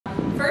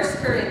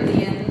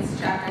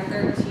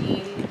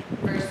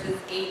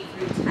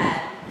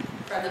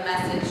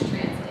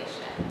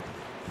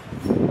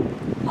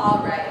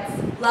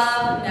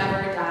Love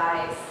never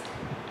dies.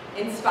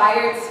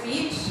 Inspired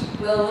speech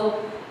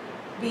will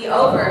be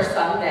over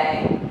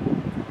someday.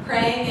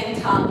 Praying in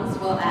tongues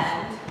will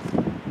end.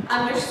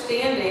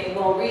 Understanding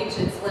will reach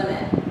its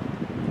limit.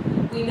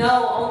 We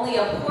know only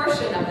a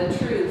portion of the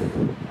truth,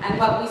 and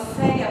what we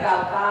say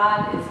about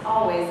God is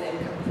always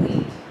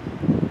incomplete.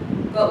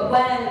 But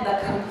when the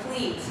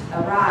complete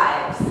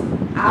arrives,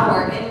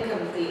 our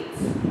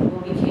incompletes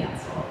will be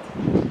canceled.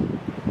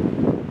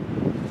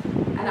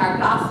 And our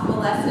gospel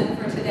lesson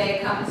for today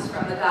comes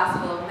from the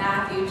Gospel of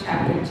Matthew,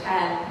 chapter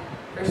 10,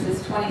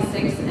 verses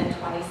 26 and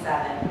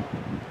 27.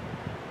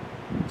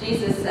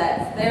 Jesus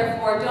says,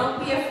 "Therefore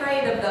don't be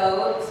afraid of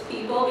those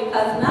people,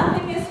 because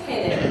nothing is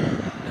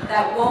hidden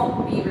that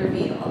won't be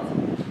revealed,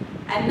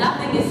 and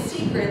nothing is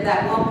secret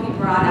that won't be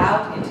brought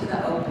out into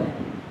the open.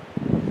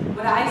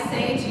 What I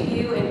say to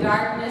you in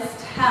darkness,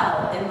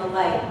 tell in the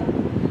light,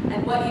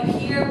 and what you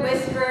hear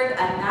whispered,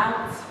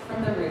 announce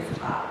from the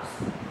rooftops."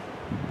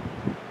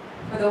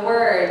 For the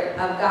word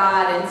of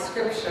God in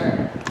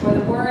Scripture, for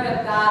the word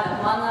of God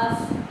among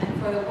us,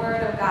 and for the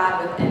word of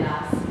God within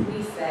us,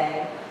 we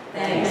say,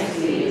 thanks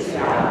be to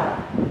God.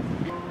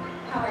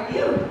 How are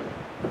you?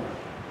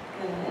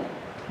 Good.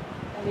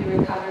 Have you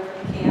recovered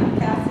from camp,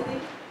 Cassidy?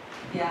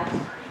 Yeah?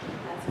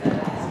 That's good.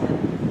 I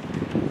haven't.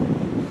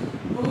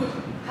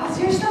 How's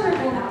your summer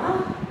been,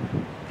 Emma?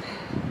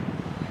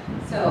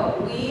 So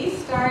we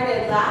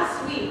started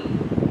last week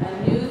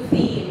a new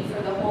theme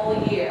for the whole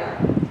year.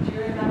 Do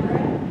you remember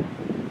it?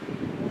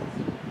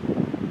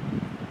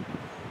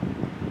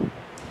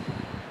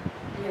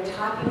 We are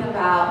talking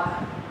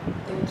about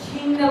the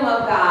kingdom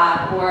of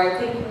God, or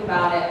thinking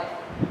about it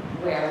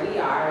where we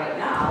are right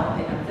now,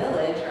 in a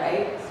village,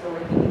 right? So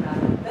we're thinking about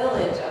the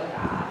village of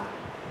God.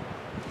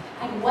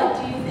 And what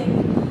do you think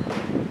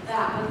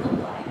that would look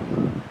like?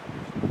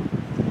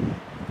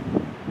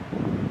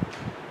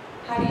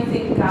 How do you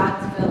think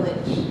God's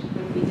village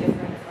would be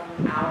different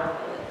from our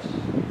village?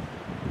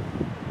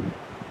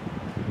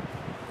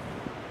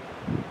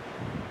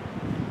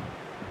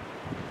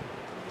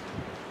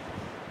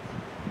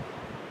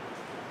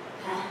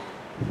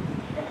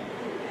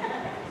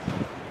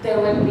 There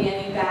wouldn't be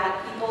any bad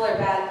people or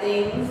bad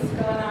things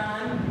going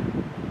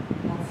on.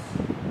 That's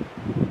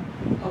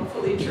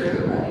hopefully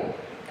true, right?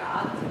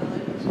 God's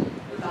village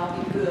would all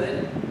be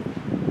good.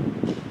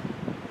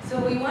 So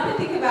we want to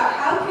think about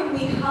how can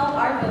we help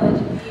our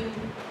village be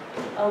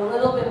a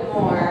little bit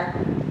more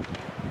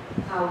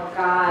how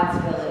God's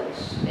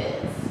village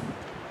is.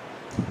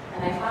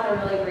 And I found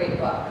a really great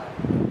book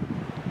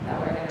that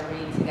we're going to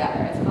read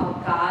together. It's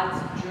called God's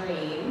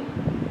Dream.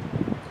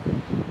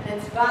 And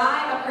it's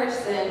by a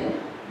person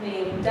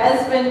named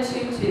Desmond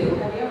Tutu.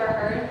 Have you ever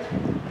heard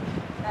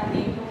that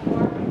name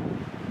before?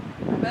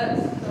 I bet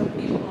some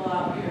people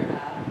out here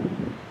have.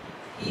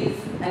 He's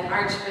an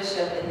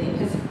Archbishop in the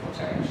Episcopal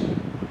Church.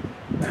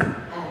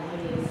 And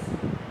he's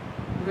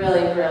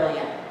really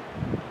brilliant.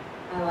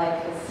 I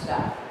like his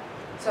stuff.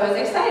 So I was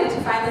excited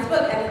to find this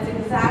book, and it's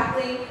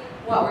exactly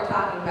what we're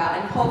talking about.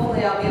 And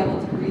hopefully I'll be able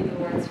to read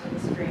the words from the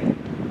screen,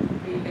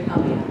 or you can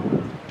help me out.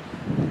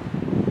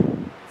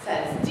 It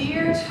says,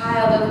 "Dear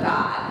child of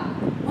God,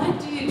 what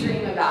do you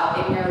dream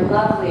about in your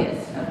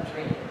loveliest of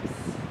dreams?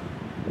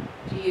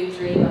 Do you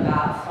dream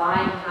about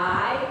flying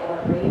high or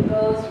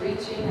rainbows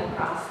reaching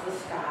across the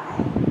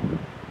sky?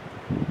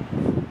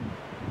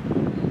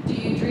 Do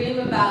you dream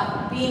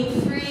about being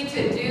free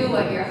to do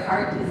what your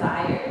heart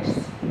desires?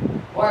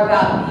 Or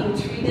about being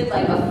treated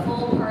like a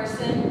full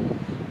person,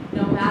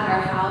 no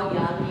matter how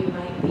young you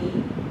might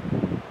be?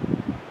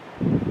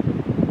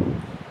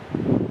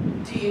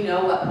 Do you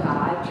know what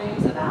God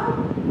dreams about?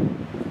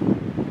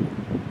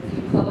 If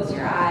you close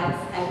your eyes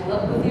and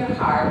look with your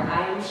heart,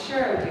 I am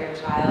sure, dear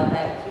child,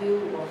 that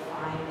you will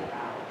find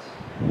out.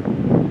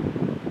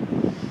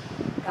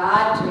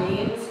 God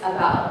dreams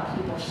about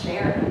people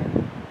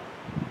sharing.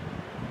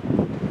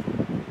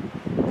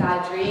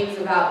 God dreams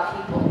about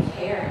people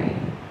caring.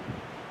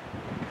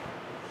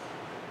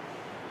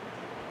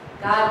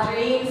 God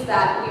dreams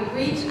that we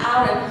reach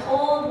out and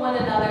hold one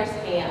another's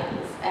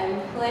hands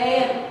and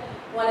play in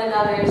one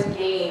another's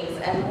games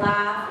and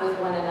laugh with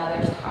one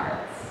another's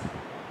hearts.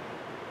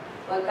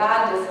 But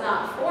God does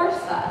not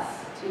force us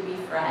to be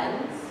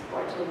friends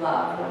or to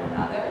love one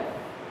another.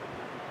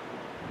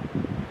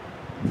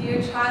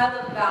 Dear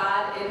child of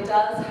God, it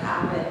does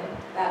happen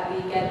that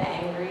we get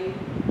angry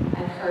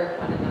and hurt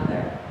one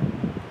another.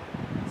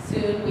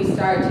 Soon we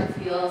start to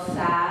feel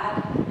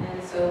sad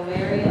and so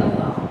very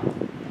alone.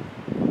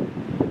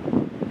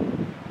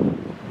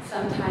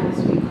 Sometimes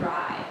we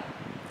cry,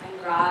 and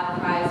God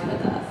cries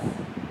with us.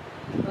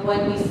 But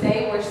when we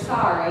say we're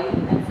sorry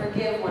and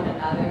forgive one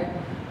another,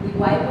 we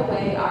wipe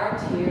away our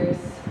tears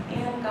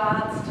and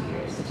God's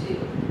tears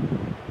too.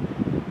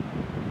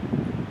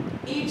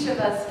 Each of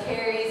us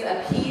carries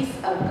a piece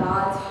of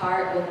God's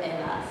heart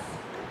within us.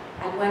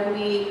 And when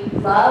we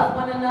love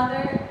one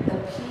another, the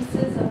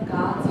pieces of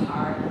God's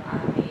heart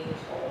are made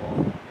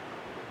whole.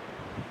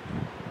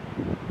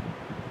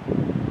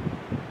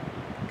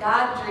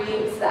 God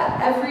dreams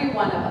that every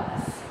one of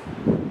us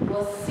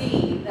will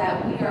see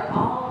that we are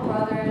all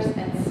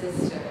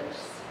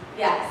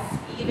Yes,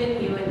 even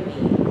you and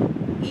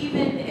me.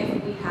 Even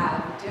if we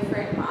have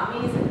different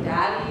mommies and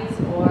daddies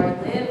or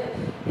live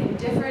in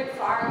different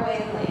faraway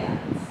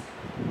lands.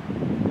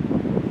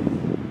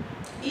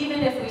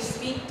 Even if we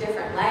speak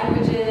different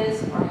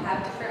languages or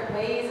have different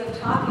ways of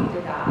talking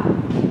to God.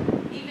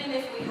 Even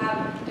if we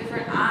have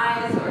different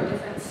eyes or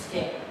different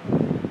skin.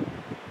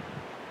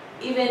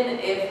 Even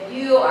if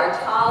you are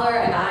taller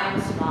and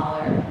I'm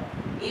smaller.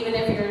 Even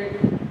if your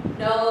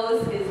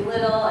nose is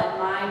little and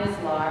mine is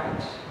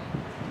large.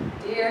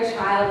 Dear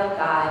child of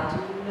God, do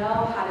you know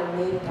how to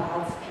make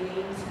God's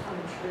dreams come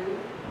true?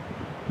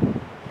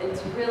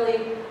 It's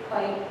really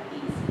quite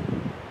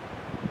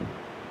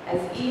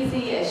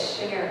easy as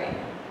sharing,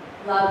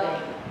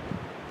 loving,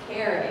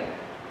 caring,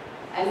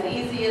 as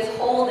easy as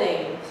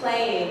holding,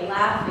 playing,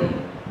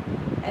 laughing,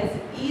 as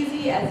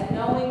easy as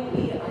knowing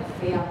we are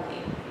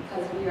family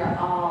because we are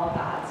all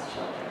God's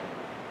children.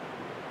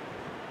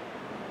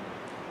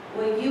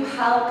 Will you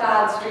help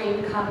God's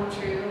dream come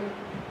true?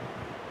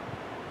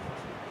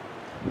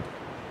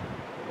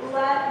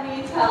 Let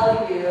me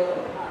tell you,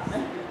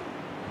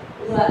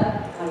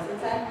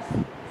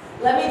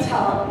 let me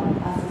tell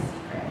us a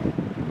secret.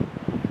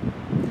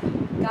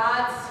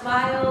 God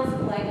smiles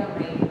like a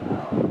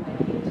rainbow when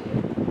you do.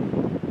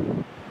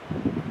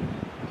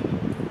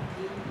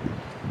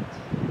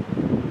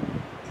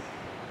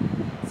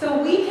 So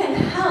we can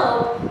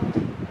help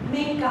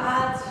make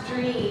God's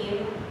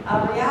dream a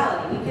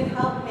reality. We can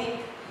help make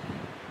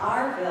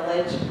our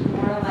village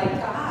more like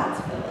God's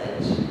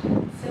village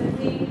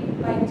simply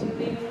by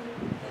doing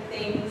the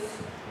things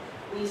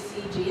we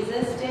see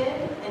Jesus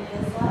did in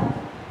his life,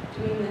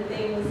 doing the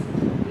things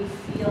we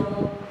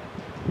feel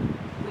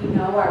we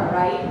know are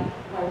right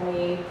when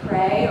we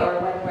pray or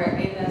when we're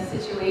in a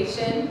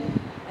situation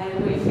and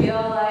we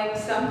feel like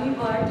some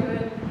people are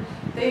doing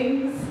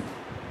things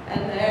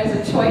and there's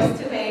a choice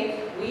to make.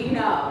 We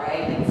know,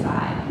 right,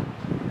 inside.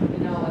 We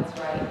know what's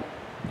right,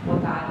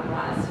 what God would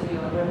want us to do.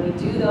 And when we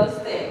do those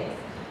things,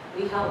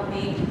 we help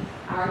make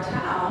our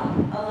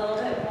town a little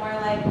bit more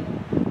like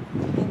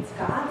it's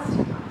God's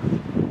town.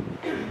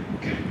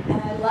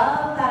 And I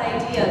love that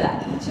idea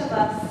that each of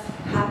us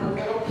have a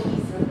little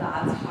piece of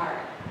God's heart.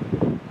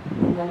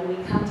 And when we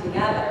come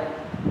together,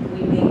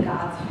 we make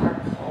God's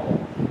heart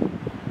whole.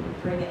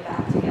 We bring it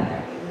back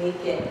together. We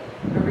make it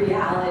a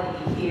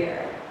reality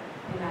here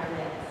in our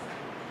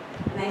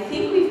midst. And I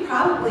think we've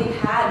probably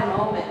had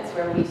moments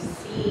where we've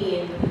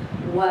seen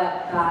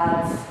what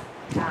God's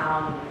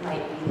town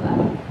might be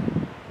like.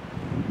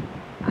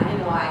 I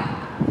know I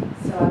have.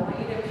 So I want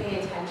you to pay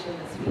attention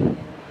this week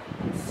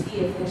and see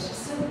if there's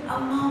just a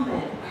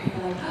moment where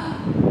you're like,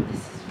 oh,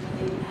 this is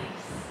really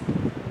nice.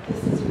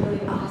 This is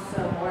really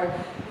awesome. Or,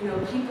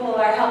 people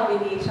are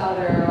helping each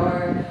other,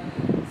 or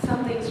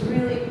something's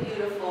really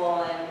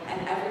beautiful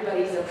and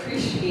everybody's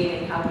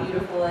appreciating how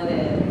beautiful it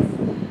is.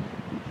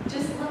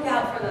 Just look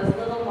out for those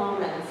little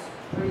moments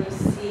where you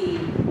see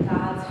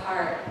God's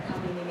heart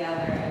coming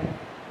together and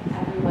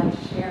everyone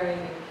sharing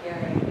and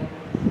caring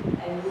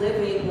and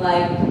living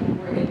like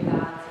we're in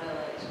God's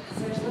village.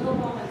 Because there's little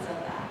moments of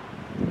that.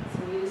 So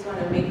we just want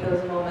to make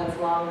those moments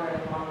longer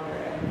and longer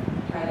and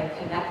try to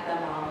connect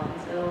them all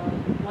until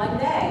one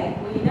day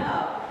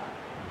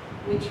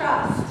we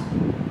trust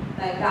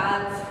that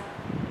God's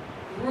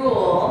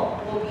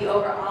rule will be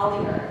over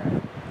all the earth.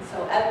 And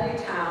so every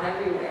town,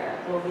 everywhere,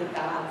 will be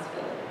God's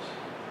village.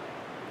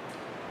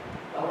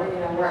 But we're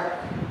going to work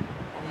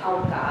and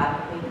help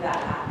God make that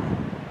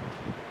happen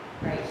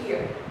right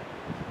here.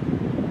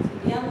 So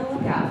be on the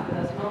lookout for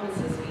those moments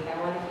this week. I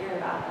want to hear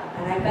about them.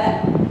 And I bet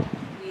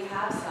we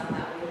have some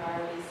that we've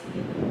already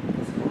seen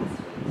this past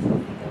week. So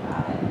think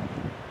about it.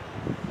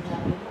 And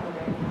let me know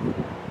right now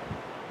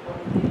what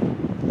you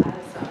think. I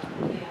have some.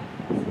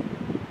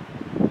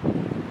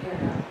 Compare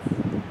notes.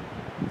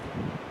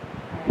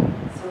 All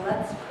right, so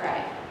let's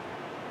pray.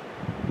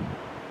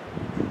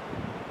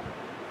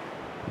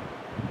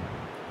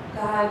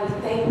 God, we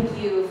thank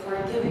you for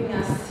giving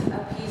us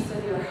a piece of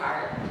your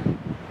heart.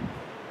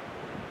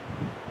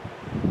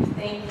 We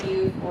thank you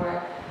for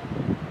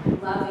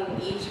loving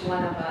each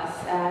one of us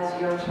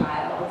as your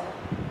child.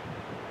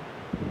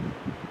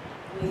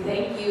 We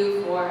thank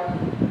you for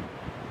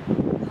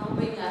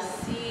helping us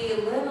see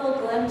little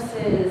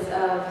glimpses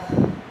of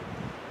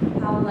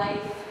how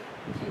life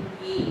can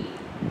be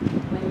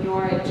when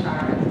you're in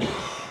charge.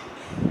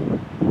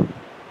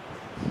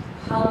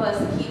 Help us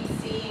keep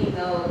seeing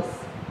those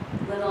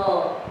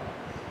little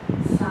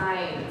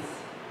signs.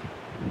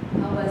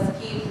 Help us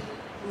keep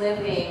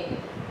living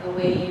the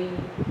way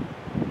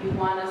you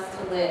want us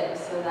to live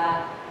so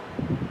that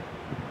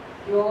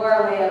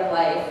your way of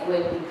life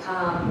would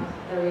become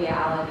the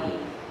reality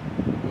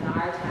in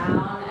our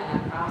town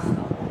and across the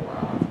whole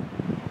world.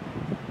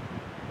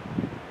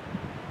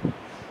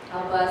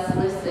 Help us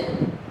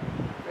listen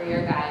for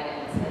your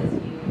guidance as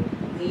you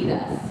lead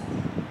us.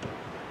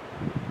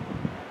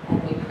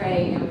 And we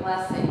pray your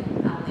blessing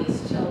on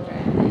these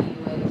children, that you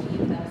would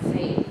keep them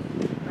safe,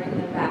 bring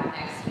them back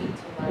next week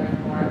to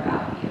learn more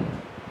about you.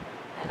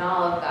 And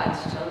all of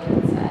God's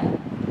children said,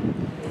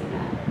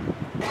 amen.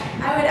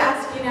 I would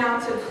ask you now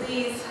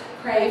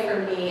pray for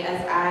me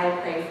as I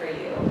pray for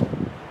you.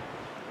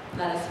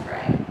 Let us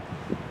pray.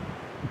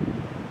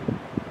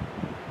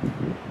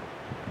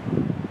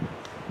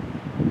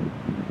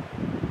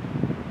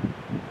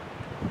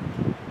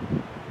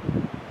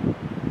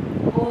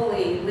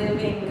 Holy,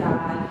 living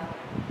God,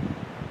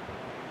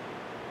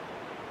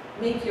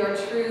 make your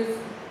truth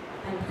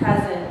and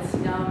presence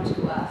known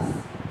to us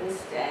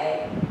this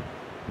day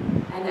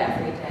and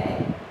every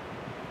day.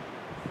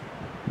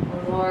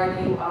 O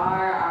Lord, you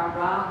are our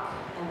rock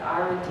and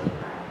our Redeemer.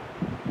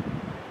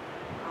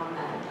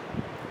 Amen.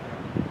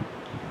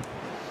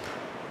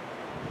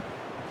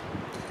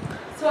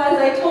 So as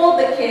I told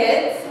the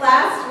kids,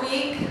 last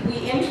week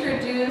we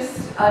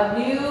introduced a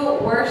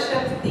new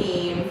worship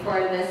theme for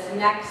this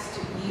next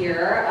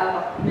year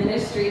of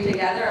ministry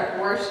together, of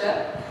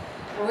worship.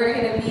 And we're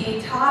going to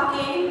be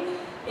talking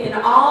in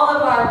all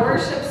of our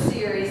worship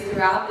series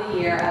throughout the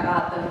year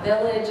about the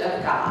village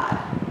of God.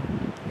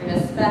 We're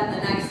going to spend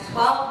the next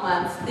 12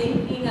 months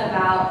thinking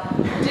about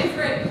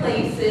different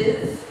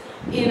places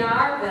in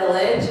our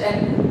village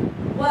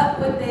and what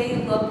would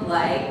they look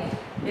like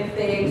if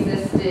they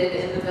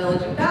existed in the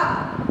village of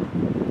God.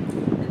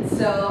 And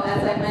so,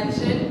 as I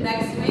mentioned,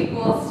 next week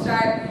we'll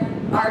start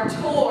our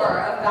tour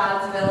of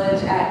God's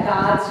village at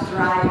God's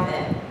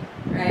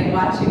Drive-In, right?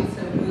 Watching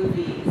some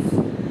movies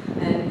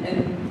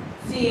and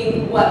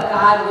seeing what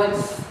God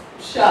would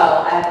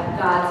show at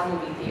God's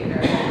movie theater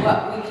and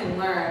what we can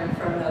learn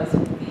from those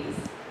movies.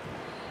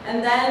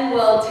 And then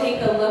we'll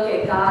take a look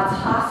at God's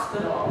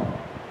hospital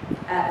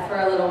for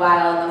a little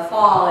while in the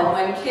fall. And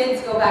when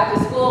kids go back to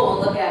school,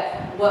 we'll look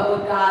at what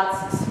would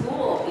God's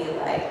school be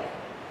like,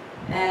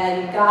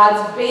 and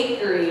God's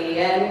bakery,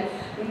 and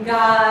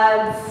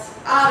God's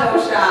auto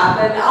shop,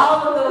 and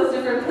all of those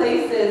different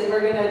places.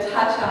 We're going to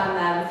touch on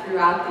them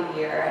throughout the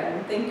year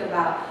and think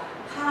about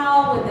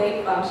how would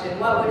they function,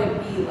 what would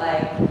it be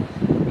like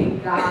in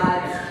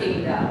God's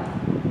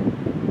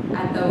kingdom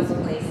at those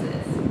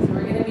places. So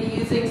we're going to be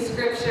using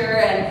scripture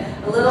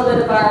and a little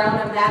bit of our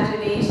own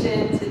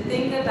imagination to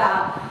think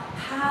about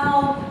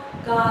how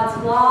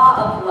God's law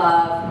of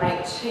love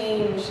might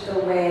change the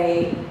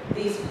way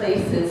these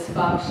places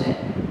function.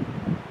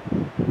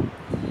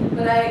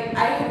 But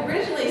I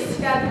originally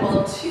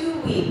scheduled 2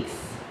 weeks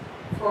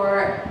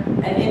for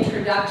an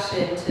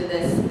introduction to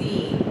this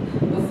theme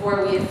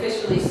before we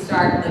officially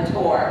start the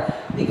tour,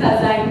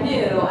 because I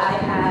knew I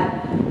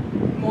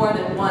had more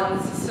than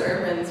one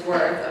sermon's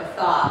worth of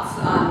thoughts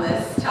on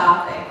this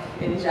topic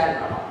in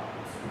general.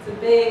 It's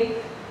a big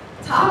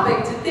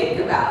topic to think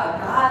about,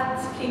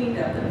 God's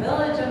kingdom, the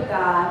village of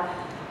God,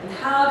 and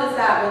how does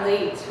that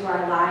relate to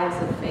our lives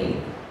of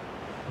faith.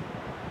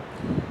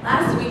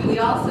 Last week we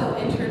also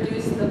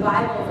introduced the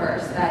Bible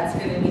verse that's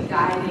going to be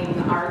guiding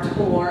our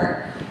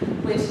tour,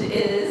 which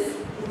is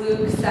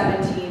Luke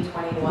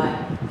 17:21.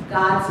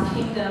 God's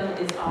kingdom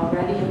is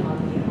already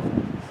among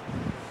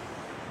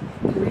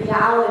you. The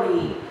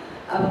reality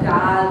of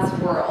God's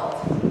world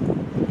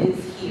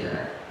is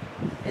here.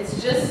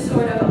 It's just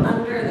sort of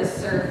under the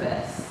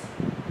surface.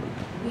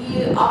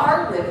 We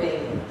are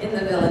living in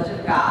the village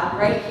of God,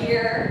 right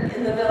here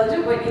in the village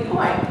of Whitney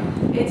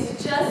Point.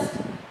 It's just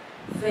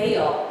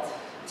veiled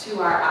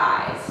to our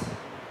eyes.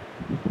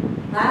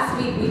 Last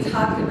week we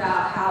talked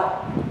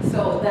about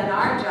so then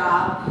our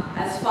job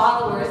as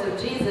followers of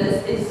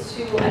Jesus is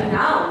to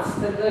announce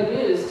the good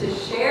news, to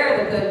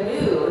share the good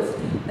news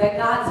that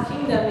God's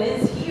kingdom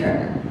is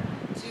here,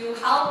 to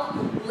help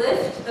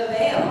lift the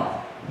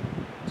veil,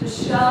 to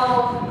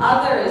show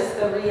others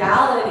the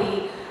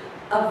reality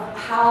of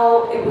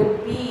how it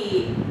would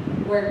be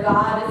where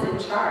God is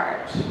in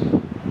charge.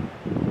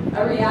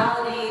 A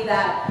reality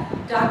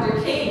that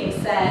Dr. King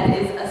said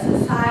is a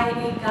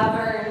society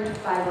governed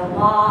by the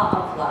law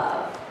of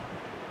love.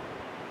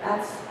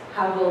 That's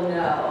how we'll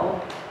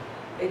know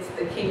it's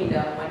the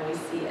kingdom when we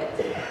see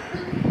it.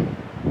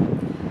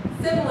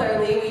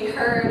 Similarly, we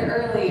heard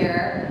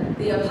earlier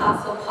the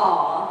Apostle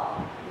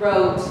Paul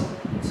wrote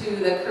to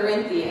the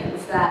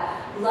Corinthians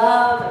that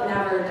love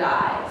never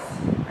dies,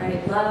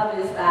 right? Love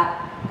is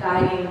that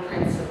guiding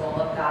principle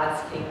of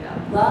God's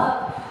kingdom.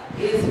 Love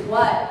is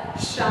what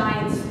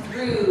shines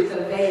through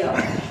the veil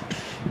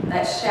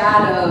that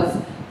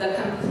shadows the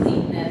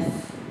completeness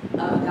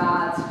of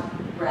God's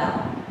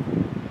realm.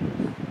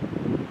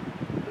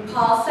 And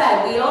Paul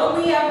said, we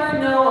only ever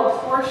know a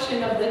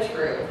portion of the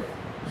truth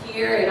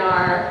here in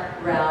our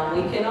realm.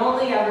 We can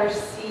only ever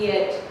see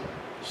it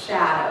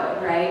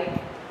shadowed,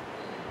 right?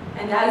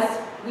 And as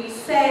we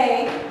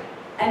say,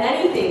 and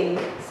anything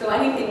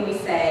we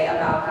say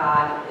about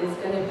God is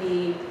going to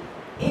be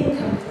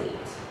incomplete.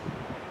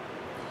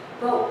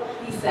 But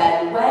he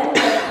said, when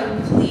the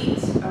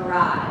complete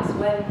arrives,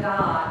 when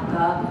God,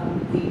 the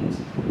complete,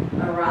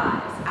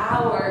 arrives,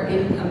 our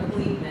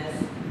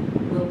incompleteness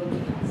will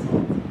be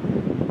canceled.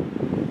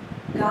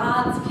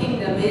 God's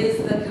kingdom is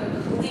the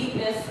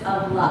completeness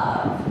of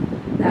love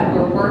that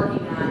we're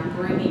working on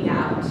bringing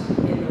out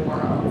in the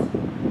world.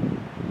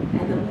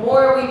 And the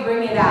more we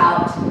bring it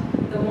out,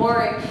 the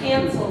more it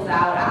cancels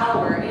out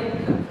our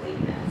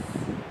incompleteness.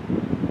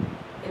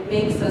 It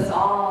makes us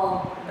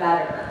all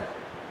better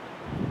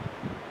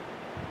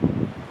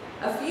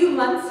A few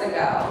months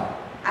ago,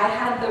 I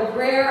had the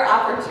rare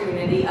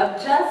opportunity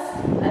of just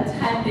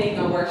attending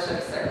a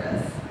worship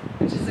service,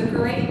 which is a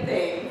great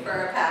thing for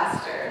a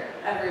pastor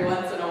every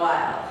once in a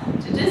while,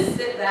 to just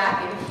sit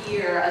back and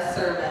hear a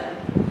sermon.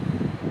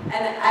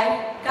 And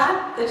I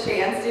got the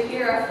chance to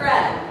hear a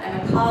friend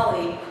and a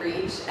colleague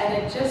preach, and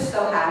it just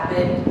so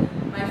happened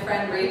my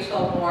friend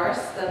Rachel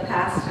Morse, the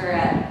pastor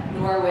at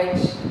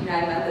Norwich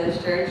United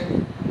Methodist Church,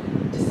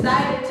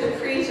 decided to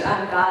preach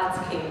on God's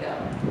kingdom.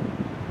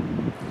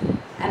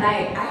 And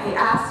I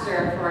asked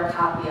her for a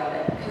copy of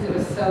it because it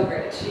was so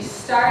great. She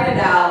started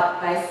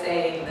out by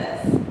saying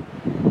this.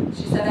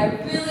 She said,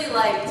 "I really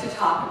like to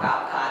talk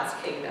about God's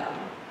kingdom.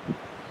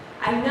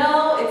 I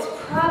know it's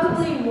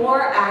probably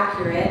more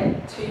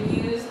accurate to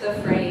use the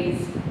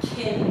phrase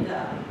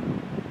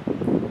kingdom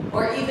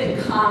or even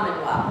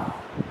commonwealth.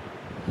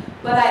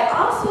 But I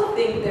also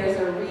think there's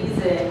a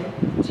reason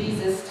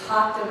Jesus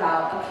talked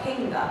about a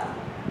kingdom.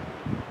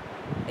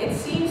 It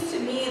seems to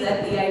me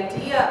that the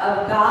idea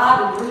of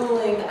God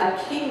ruling a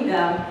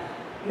kingdom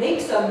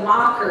makes a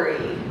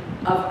mockery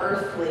of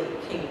earthly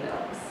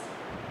kingdoms.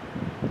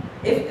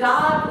 If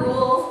God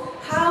rules,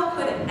 how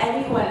could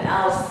anyone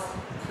else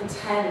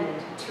pretend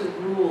to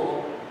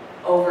rule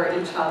over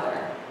each other?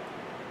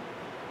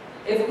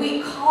 If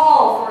we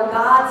call for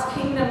God's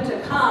kingdom to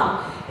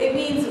come, it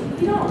means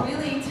we don't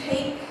really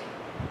take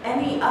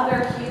any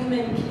other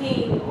human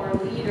king or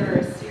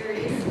leader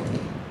seriously.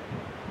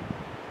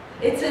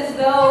 It's as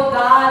though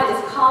God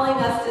is calling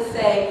us to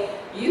say,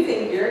 you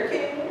think you're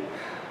king?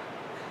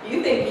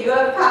 You think you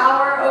have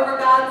power over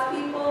God's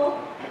people?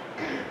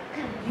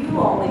 You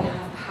only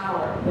have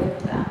power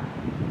with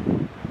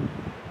them."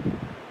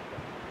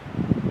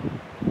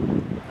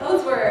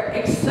 Those were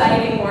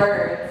exciting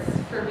words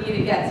for me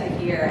to get to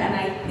hear, and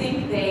I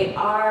think they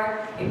are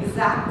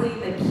exactly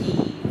the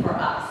key for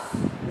us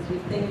as we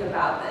think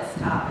about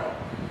this topic.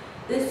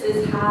 This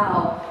is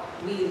how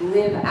we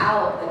live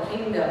out the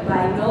kingdom,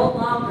 by no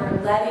longer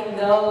letting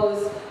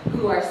those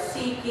who are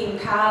seeking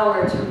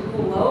power to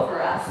rule over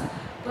us,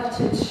 but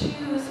to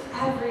choose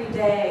every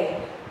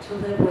day to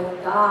live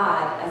with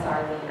God as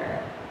our leader,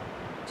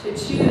 to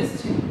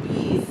choose to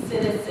be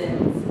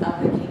citizens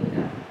of the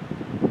kingdom.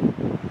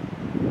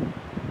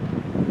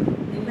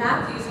 In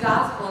Matthew's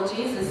gospel,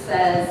 Jesus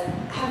says,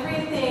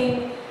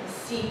 everything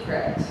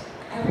secret,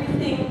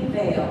 everything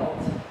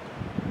veiled,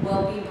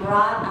 will be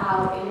brought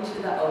out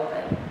into the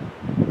open.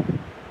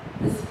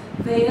 This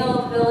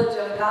veiled village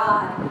of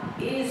God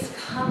is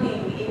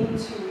coming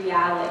into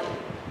reality.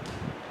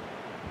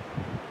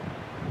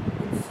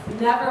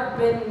 It's never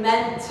been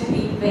meant to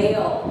be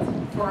veiled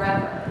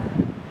forever.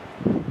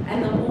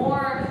 And the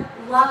more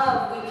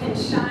love we can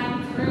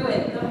shine through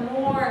it, the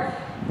more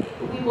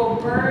we will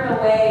burn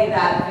away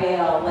that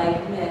veil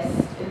like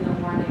mist in the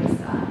morning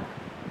sun.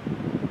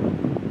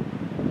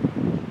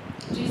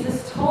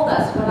 Jesus told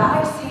us, "What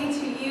I say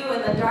to you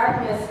in the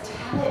darkness,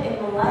 tell it in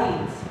the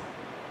light.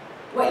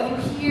 What you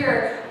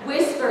hear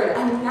whispered,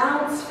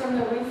 announce from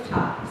the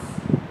rooftops."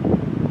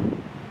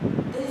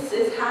 This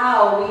is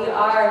how we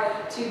are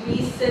to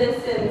be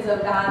citizens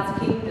of God's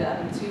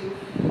kingdom, to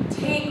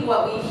take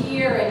what we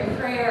hear in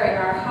prayer in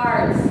our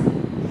hearts,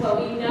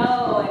 what we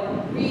know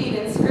and read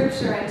in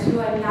Scripture, and to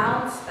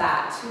announce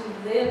that, to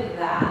live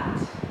that,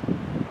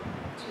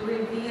 to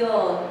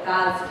reveal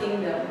God's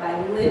kingdom by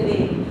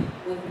living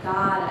with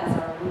God as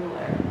our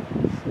ruler.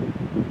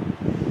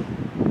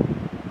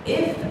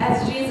 If,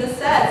 as Jesus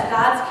says,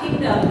 God's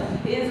kingdom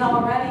is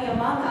already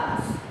among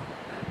us,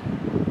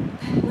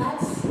 then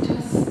let's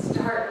just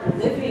start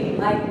living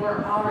like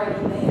we're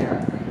already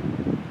there.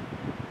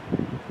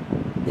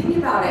 Think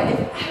about it.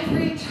 If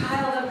every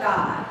child of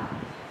God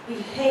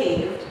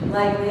behaved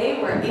like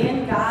they were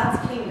in God's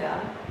kingdom,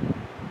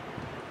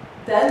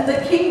 then the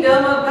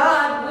kingdom of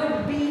God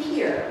would be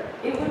here.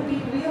 It would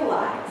be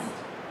realized.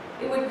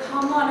 It would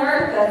come on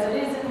earth as it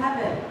is in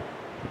heaven.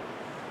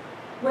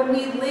 When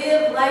we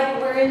live like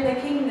we're in the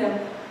kingdom,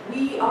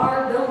 we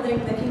are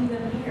building the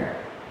kingdom here.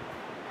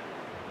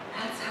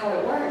 That's how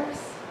it works.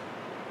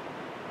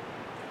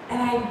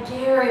 And I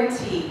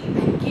guarantee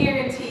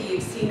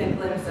you've seen a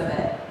glimpse of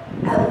it,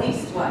 at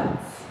least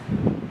once.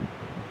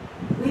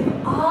 We've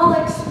all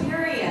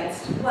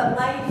experienced what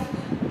life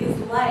is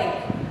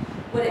like,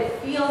 what it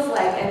feels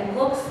like and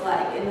looks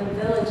like in the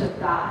village of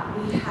God.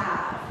 We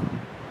have,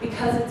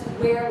 because it's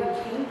where we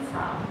came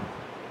from,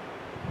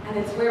 and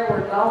it's where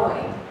we're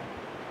going.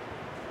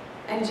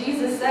 And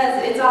Jesus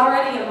says it's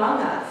already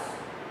among us.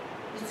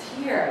 It's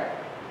here.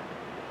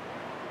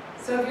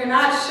 So if you're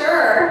not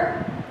sure,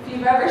 if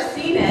you've ever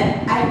seen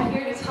it, I'm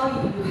here to tell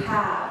you you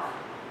have.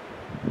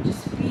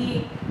 Just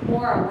be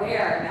more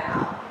aware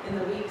now in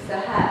the weeks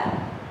ahead.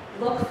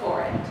 Look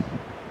for it.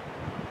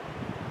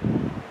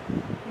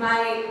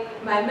 My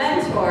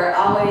mentor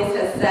always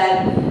has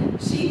said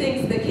she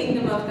thinks the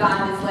kingdom of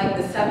God is like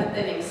the 7th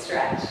inning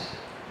stretch.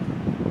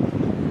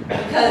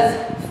 Because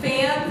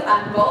fans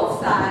on both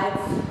sides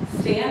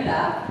stand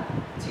up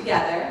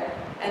together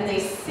and they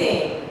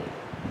sing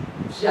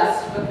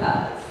just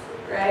because,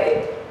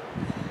 right?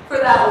 For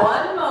that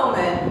one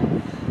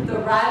moment, the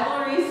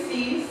rivalries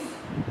cease,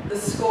 the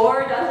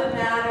score doesn't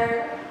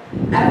matter,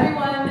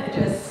 everyone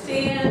just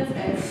stands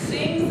and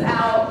sings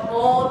out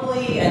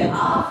boldly and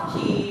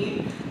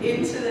off-key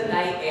into the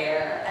night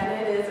air, and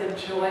it is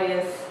a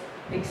joyous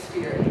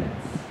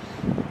experience.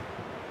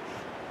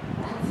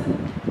 That's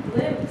a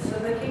glimpse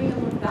of the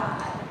kingdom of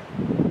God.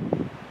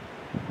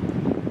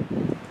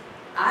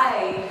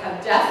 I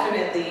have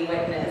definitely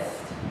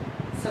witnessed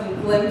some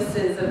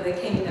glimpses of the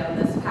kingdom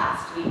this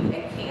past week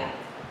at camp.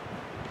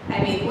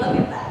 I mean, look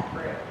at that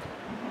group.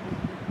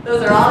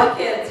 Those are all the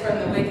kids from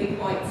the Wiki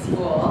Point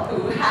School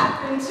who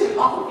happen to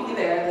all be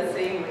there the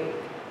same week.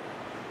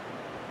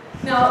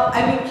 Now,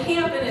 I mean,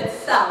 camp in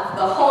itself,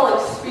 the whole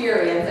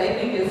experience, I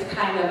think, is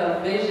kind of a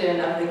vision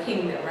of the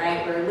kingdom,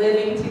 right? We're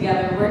living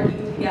together,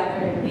 working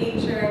together in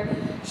nature,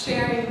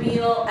 sharing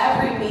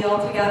every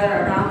meal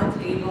together around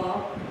the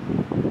table.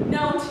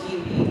 No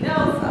TV,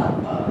 no cell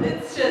phone.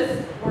 It's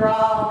just, we're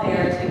all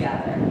there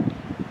together.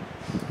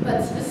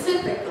 But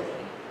specifically,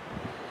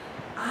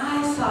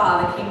 I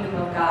saw the kingdom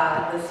of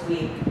God this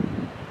week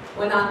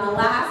when on the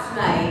last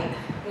night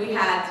we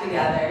had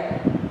together,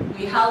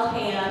 we held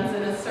hands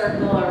in a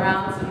circle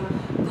around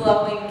some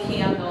glowing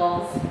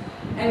candles,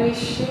 and we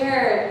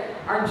shared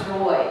our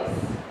joys.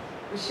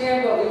 We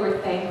shared what we were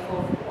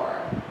thankful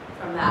for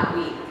from that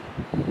week.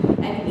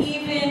 And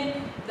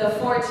even the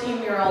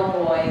 14-year-old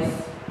boys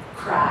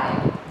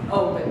cried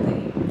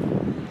openly,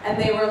 and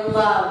they were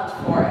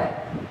loved for it.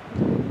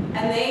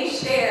 And they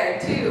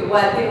shared, too,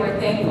 what they were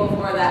thankful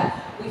for,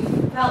 that we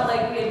felt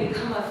like we had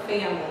become a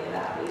family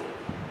that week.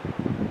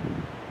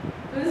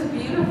 It was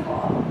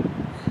beautiful.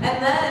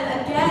 And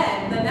then,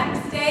 again, the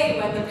next day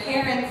when the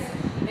parents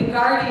and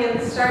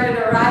guardians started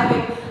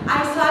arriving,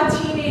 I saw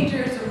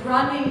teenagers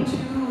running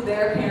to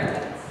their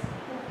parents.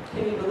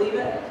 Can you believe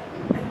it?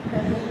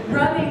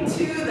 Running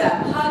to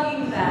them,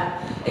 hugging them,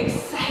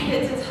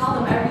 excited to tell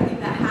them everything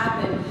that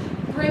happened,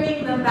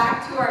 bringing them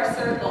back to our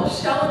circle,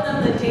 showing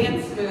them the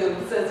dance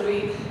moves as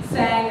we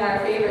sang our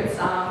favorite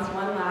songs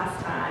one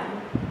last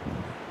time.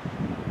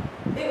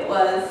 It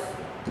was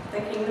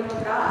the kingdom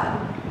of God,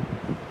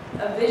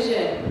 a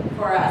vision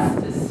for us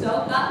to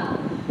soak up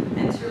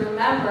and to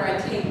remember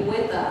and take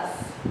with us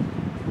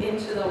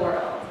into the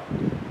world.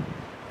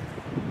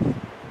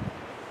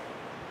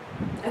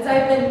 As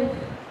I've been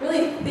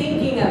really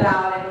thinking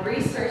about and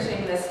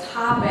researching this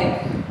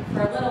topic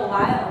for a little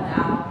while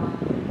now,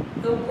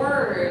 the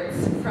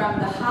words from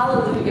the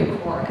Hallelujah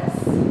chorus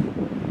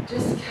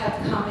just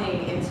kept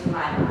coming into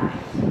my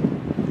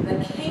mind.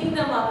 The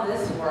kingdom of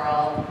this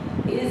world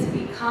is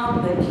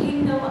become the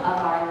kingdom of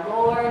our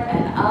Lord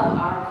and of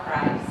our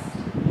Christ,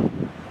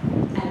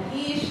 and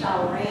he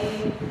shall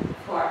reign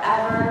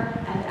forever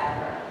and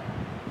ever.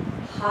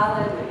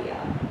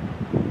 Hallelujah.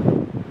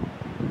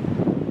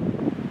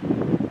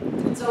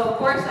 And so, of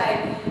course,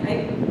 I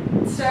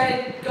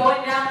started going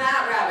down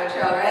that rabbit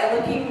trail, right?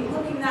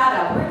 Looking that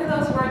up. Where do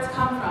those words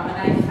come from? And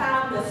I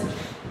found this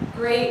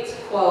great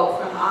quote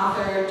from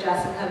author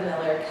Jessica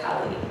Miller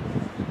Kelly.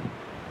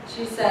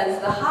 She says,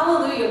 the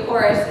Hallelujah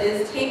chorus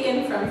is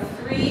taken from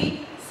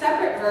 3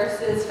 separate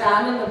verses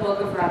found in the book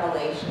of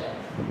Revelation.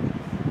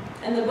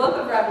 And the book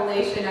of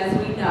Revelation, as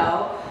we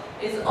know,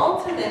 is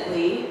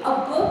ultimately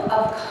a book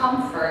of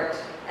comfort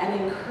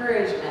and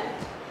encouragement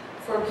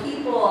for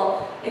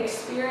people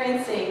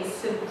experiencing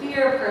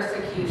severe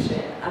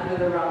persecution under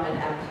the Roman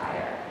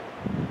Empire.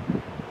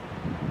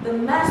 The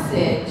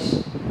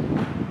message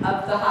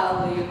of the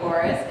Hallelujah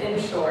chorus, in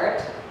short,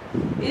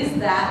 is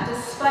that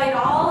despite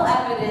all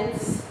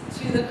evidence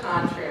to the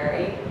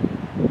contrary,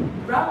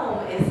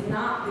 Rome is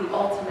not the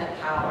ultimate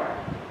power.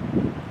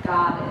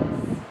 God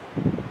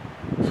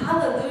is.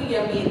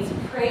 Hallelujah means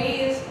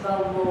praise the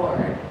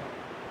Lord.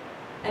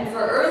 And for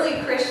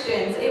early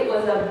Christians, it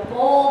was a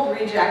bold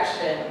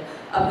rejection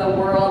of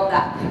the world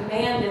that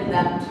commanded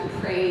them to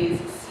praise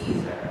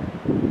Caesar.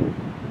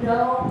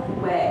 No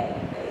way,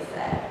 they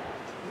said.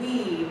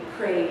 We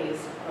praise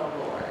the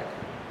Lord.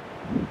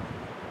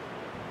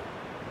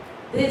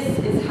 This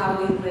is how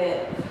we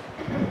live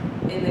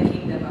in the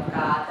kingdom of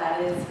God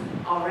that is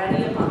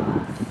already among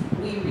us.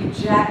 We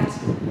reject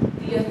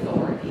the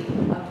authority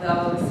of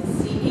those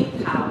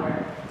seeking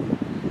power,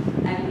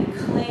 and we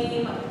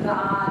claim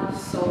God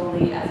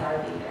solely as our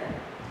leader.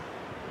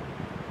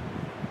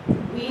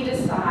 We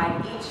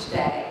decide each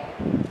day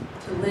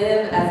to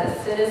live as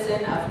a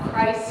citizen of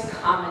Christ's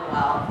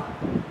commonwealth,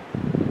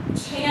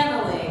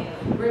 channeling,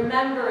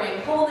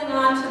 remembering, holding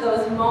on to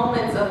those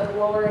moments of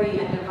glory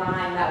and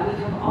divine that we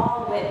have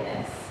all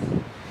witnessed,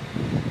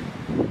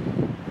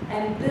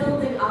 and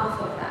building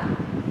off of them.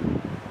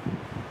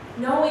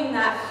 Knowing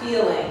that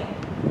feeling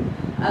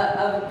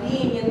of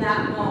being in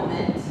that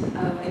moment,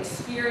 of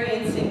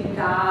experiencing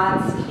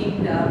God's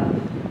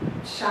kingdom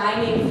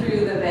shining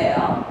through the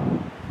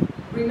veil,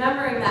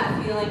 remembering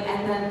that feeling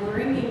and then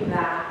bringing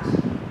that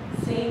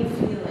same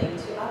feeling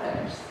to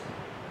others.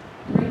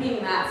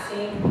 Bringing that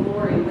same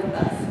glory with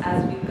us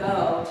as we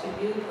go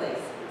to new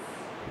places.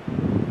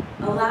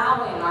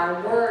 Allowing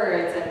our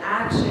words and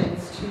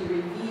actions to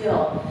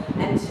reveal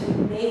and to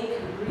make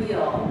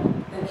real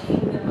the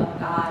kingdom of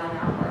God in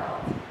our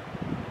world.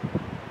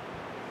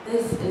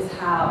 This is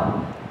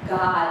how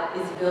God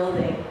is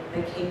building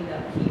the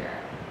kingdom here.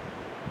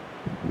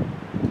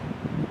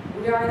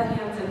 We are the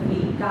hands and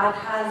feet. God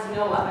has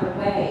no other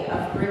way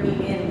of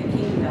bringing in the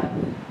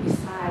kingdom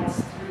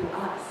besides through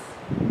us.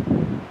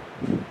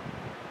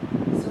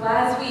 So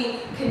as we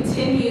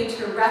continue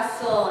to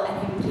wrestle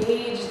and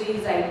engage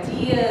these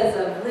ideas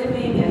of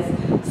living as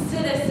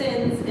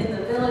citizens in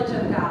the village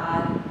of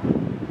God,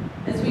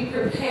 as we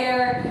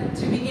prepare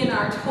to begin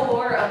our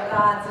tour of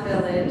God's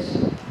village,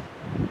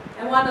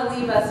 I want to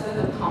leave us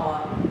with a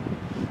poem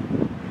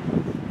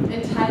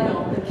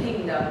entitled "The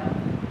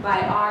Kingdom" by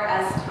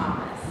R.S.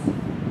 Thomas.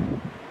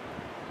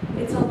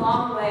 It's a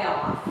long way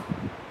off,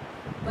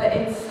 but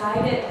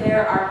inside it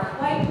there are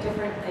quite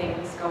different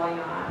things going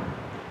on.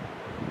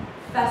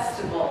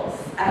 Festivals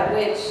at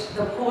which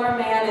the poor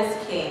man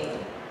is king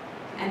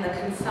and the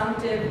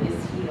consumptive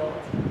is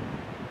healed.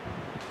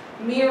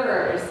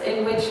 Mirrors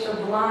in which the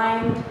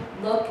blind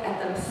look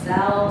at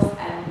themselves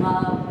and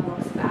love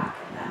looks back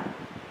at them.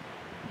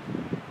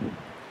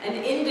 An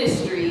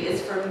industry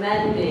is for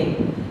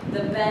mending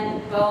the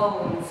bent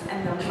bones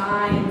and the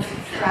minds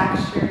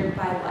fractured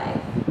by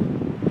life.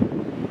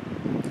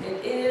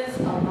 It is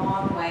a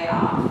long way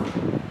off,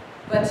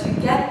 but to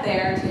get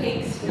there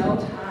takes no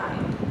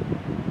time,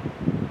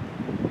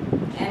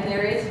 and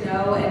there is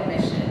no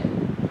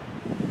admission.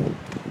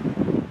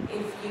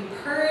 If you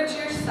purge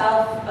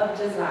yourself of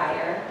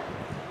desire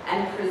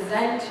and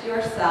present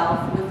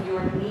yourself with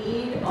your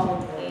need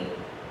only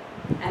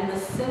and the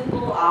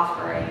simple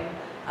offering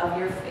of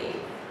your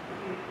faith,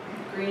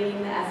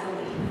 green as a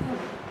leaf.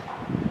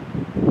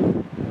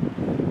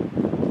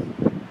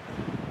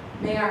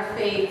 May our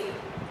faith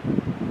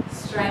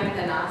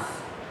strengthen us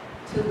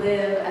to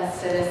live as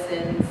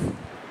citizens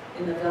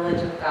in the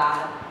village of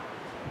God,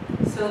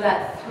 so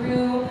that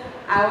through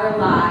our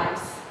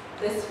lives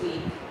this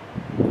week,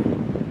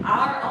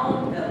 our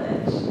own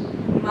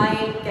village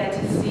might get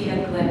to see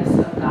a glimpse